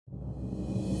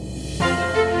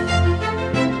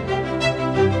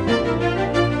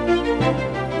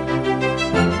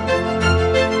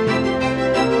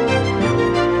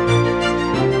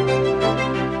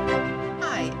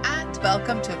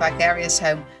Vicarious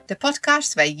Home, the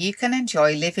podcast where you can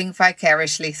enjoy living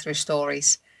vicariously through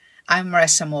stories. I'm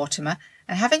Marissa Mortimer,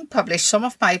 and having published some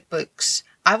of my books,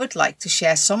 I would like to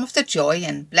share some of the joy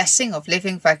and blessing of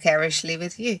living vicariously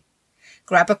with you.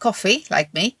 Grab a coffee,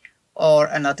 like me, or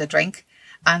another drink,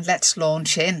 and let's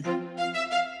launch in.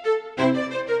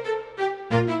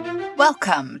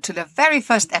 Welcome to the very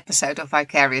first episode of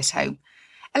Vicarious Home.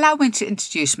 Allow me to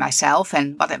introduce myself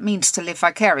and what it means to live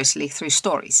vicariously through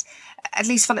stories, at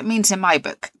least what it means in my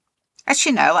book. As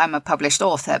you know, I'm a published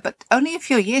author, but only a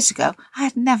few years ago I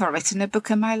had never written a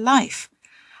book in my life.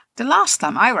 The last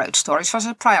time I wrote stories was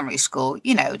at primary school,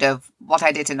 what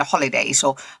I did in the holidays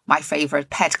or my favourite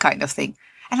pet kind of thing.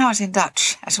 And I was in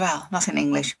Dutch as well, not in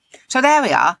English. So there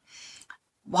we are.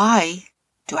 Why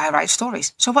do I write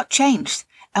stories? So what changed?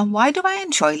 And why do I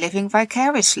enjoy living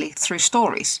vicariously through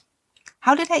stories?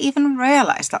 How did I even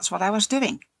realise that's what I was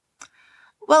doing?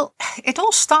 Well, it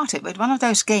all started with one of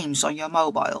those games on your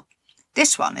mobile.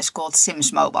 This one is called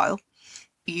Sims Mobile.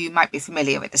 You might be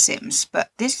familiar with The Sims,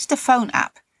 but this is the phone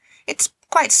app. It's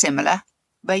quite similar,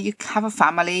 where you have a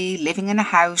family, living in a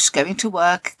house, going to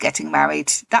work, getting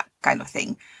married, that kind of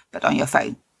thing, but on your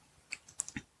phone.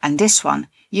 And this one,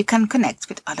 you can connect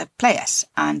with other players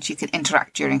and you can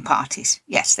interact during parties.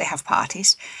 Yes, they have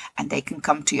parties and they can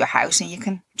come to your house and you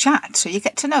can chat, so you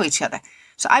get to know each other.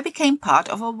 So I became part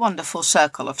of a wonderful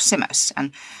circle of simmers,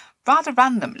 and rather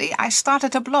randomly I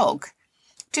started a blog.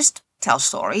 Just tell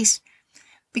stories.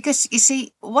 Because you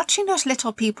see, watching those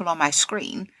little people on my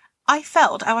screen, I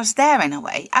felt I was there in a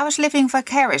way. I was living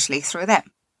vicariously through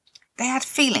them. They had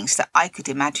feelings that I could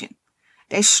imagine.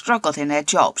 They struggled in their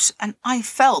jobs, and I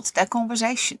felt their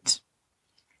conversations.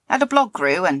 Now the blog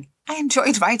grew, and I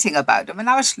enjoyed writing about them, and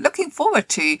I was looking forward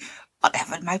to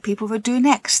whatever my people would do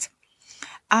next.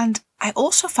 And I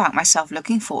also found myself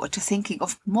looking forward to thinking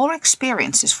of more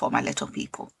experiences for my little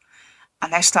people.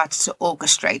 And I started to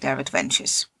orchestrate their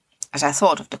adventures, as I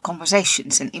thought of the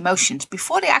conversations and emotions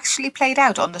before they actually played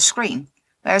out on the screen.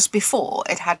 Whereas before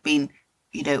it had been,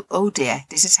 oh dear,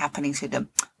 this is happening to them.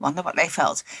 Wonder what they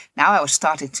felt. Now I was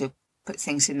starting to put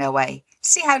things in their way,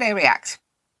 see how they react.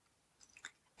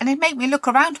 And it made me look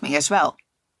around me as well.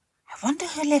 I wonder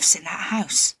who lives in that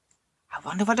house. I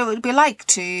wonder what it would be like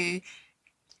to...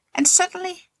 And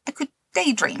suddenly I could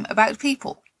daydream about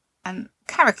people and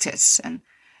characters, and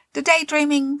the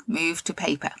daydreaming moved to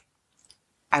paper.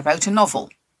 I wrote a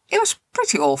novel. It was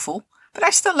pretty awful, but I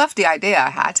still loved the idea I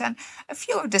had, and a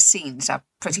few of the scenes are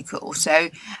pretty cool. So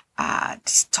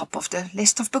it's top of the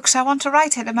list of books I want to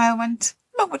write at the moment,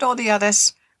 along with all the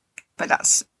others. But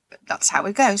that's how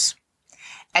it goes.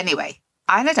 Anyway,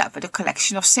 I ended up with a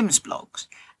collection of Sims blogs,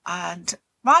 and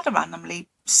rather randomly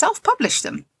self-published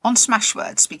them on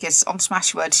Smashwords, because on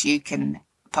Smashwords you can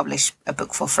publish a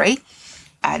book for free.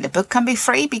 The book can be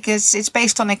free because it's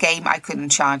based on a game. I couldn't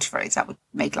charge for it. That would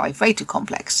make life way too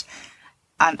complex.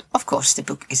 And of course the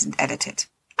book isn't edited.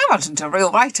 I wasn't a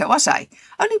real writer, was I?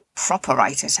 Only proper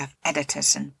writers have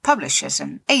editors and publishers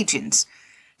and agents.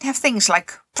 They have things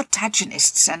like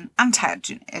protagonists and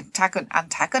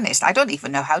antagonists. I don't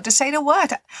even know how to say the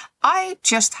word. I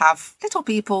just have little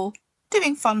people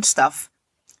doing fun stuff.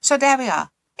 So there we are.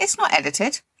 It's not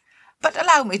edited, but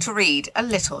allow me to read a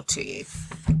little to you.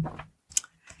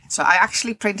 So I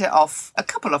actually printed off a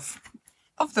couple of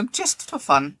them just for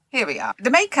fun. Here we are. The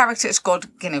main character is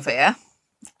called Guinevere,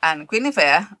 and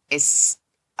Guinevere is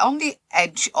on the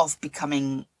edge of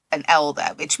becoming an elder,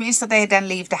 which means that they then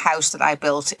leave the house that I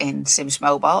built in Sims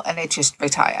Mobile and they just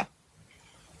retire.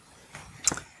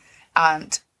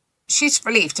 And she's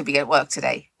relieved to be at work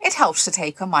today. It helps to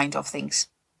take her mind off things.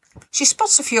 She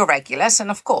spots a few regulars,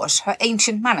 and of course her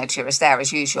ancient manager is there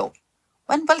as usual.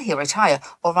 When will he retire?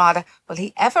 Or rather, will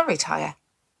he ever retire?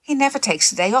 He never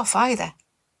takes a day off either.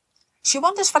 She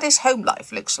wonders what his home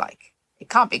life looks like. It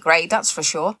can't be great, that's for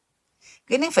sure.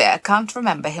 Guinevere can't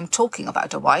remember him talking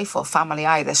about a wife or family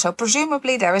either, so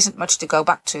presumably there isn't much to go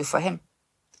back to for him.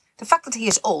 The fact that he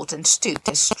is old and stooped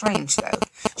is strange, though.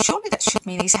 Surely that should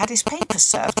mean he's had his papers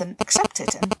served and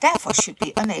accepted, and therefore should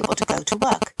be unable to go to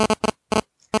work.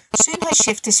 Soon her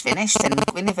shift is finished, and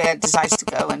Guinevere decides to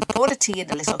go and pour the tea in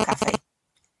the little cafe.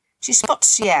 She spots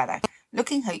Sierra,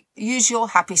 looking her usual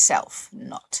happy self.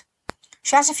 Not.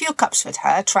 She has a few cups with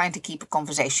her, trying to keep a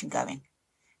conversation going.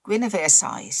 Guinevere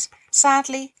sighs.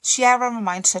 Sadly, Sierra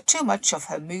reminds her too much of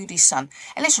her moody son,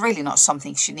 and it's really not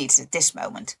something she needs at this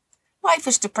moment. Life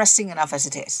is depressing enough as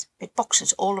it is, with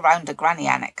boxes all around the granny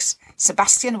annex,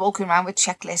 Sebastian walking around with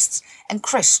checklists, and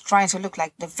Chris trying to look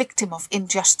like the victim of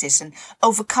injustice and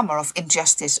overcomer of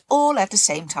injustice all at the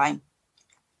same time.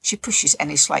 She pushes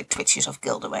any slight twitches of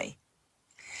guilt away.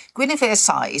 Guinevere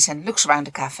sighs and looks around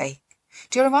the cafe.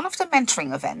 During one of the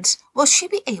mentoring events, will she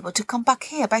be able to come back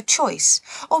here by choice?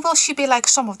 Or will she be like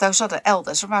some of those other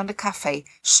elders around the cafe,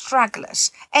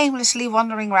 stragglers, aimlessly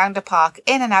wandering around the park,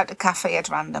 in and out the cafe at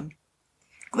random?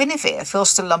 Guinevere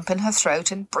feels the lump in her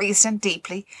throat and breathes in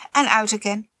deeply, and out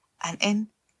again, and in,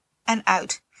 and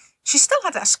out. She still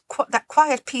had that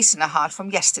quiet peace in her heart from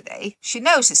yesterday. She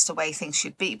knows it's the way things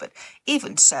should be, but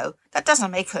even so, that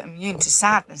doesn't make her immune to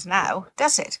sadness now,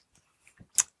 does it?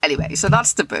 Anyway, so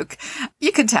that's the book.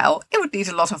 You can tell it would need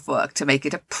a lot of work to make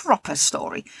it a proper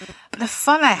story, but the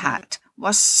fun I had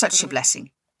was such a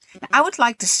blessing. Now, I would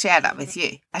like to share that with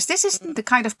you, as this isn't the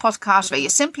kind of podcast where you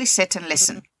simply sit and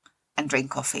listen and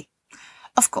drink coffee.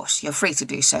 Of course, you're free to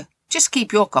do so. Just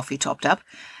keep your coffee topped up.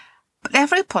 But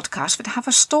every podcast would have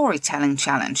a storytelling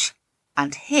challenge.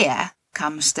 And here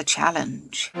comes the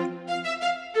challenge.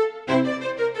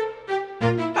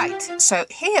 Right, so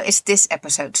here is this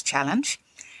episode's challenge.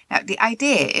 Now, the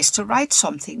idea is to write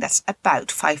something that's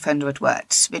about 500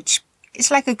 words, which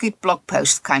is like a good blog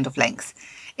post kind of length.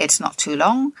 It's not too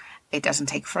long, it doesn't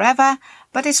take forever,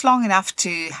 but it's long enough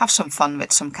to have some fun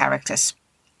with some characters.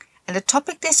 And the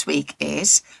topic this week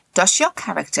is, does your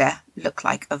character look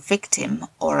like a victim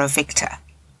or a victor?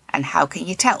 And how can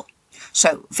you tell?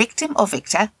 So, victim or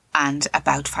victor, and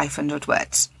about 500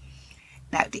 words.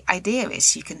 Now, the idea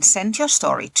is you can send your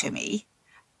story to me,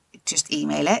 just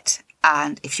email it,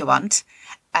 and if you want,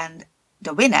 and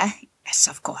the winner, yes,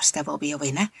 of course, there will be a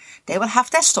winner, they will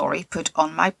have their story put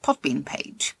on my Podbean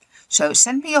page. So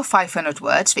send me your 500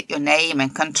 words with your name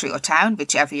and country or town,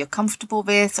 whichever you're comfortable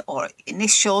with, or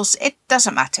initials, it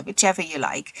doesn't matter, whichever you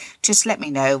like. Just let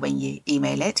me know when you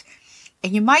email it,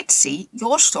 and you might see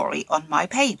your story on my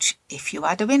page if you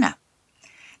are the winner.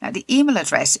 Now, the email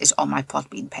address is on my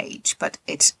Podbean page, but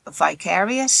it's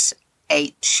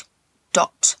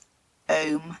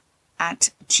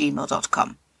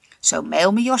vicariously.home@gmail.com. So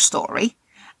mail me your story,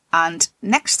 and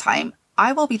next time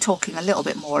I will be talking a little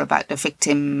bit more about the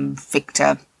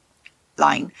victim-victor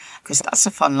line, because that's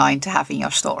a fun line to have in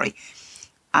your story.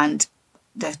 And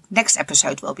the next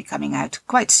episode will be coming out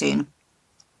quite soon,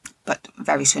 but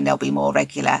very soon they'll be more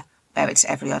regular, where it's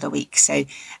every other week. So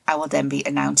I will then be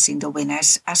announcing the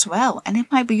winners as well, and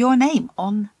it might be your name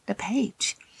on the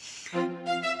page.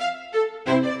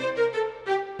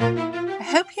 I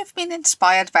hope you've been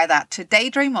inspired by that to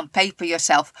daydream on paper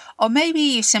yourself, or maybe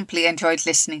you simply enjoyed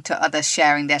listening to others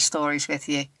sharing their stories with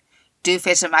you. Do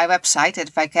visit my website at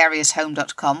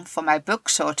vicariously.com for my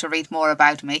books or to read more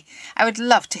about me. I would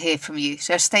love to hear from you,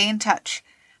 so stay in touch.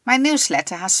 My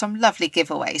newsletter has some lovely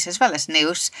giveaways as well as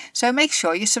news, so make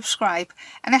sure you subscribe,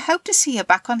 and I hope to see you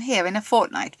back on here in a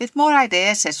fortnight with more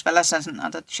ideas as well as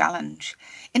another challenge.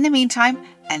 In the meantime,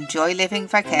 enjoy living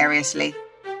vicariously.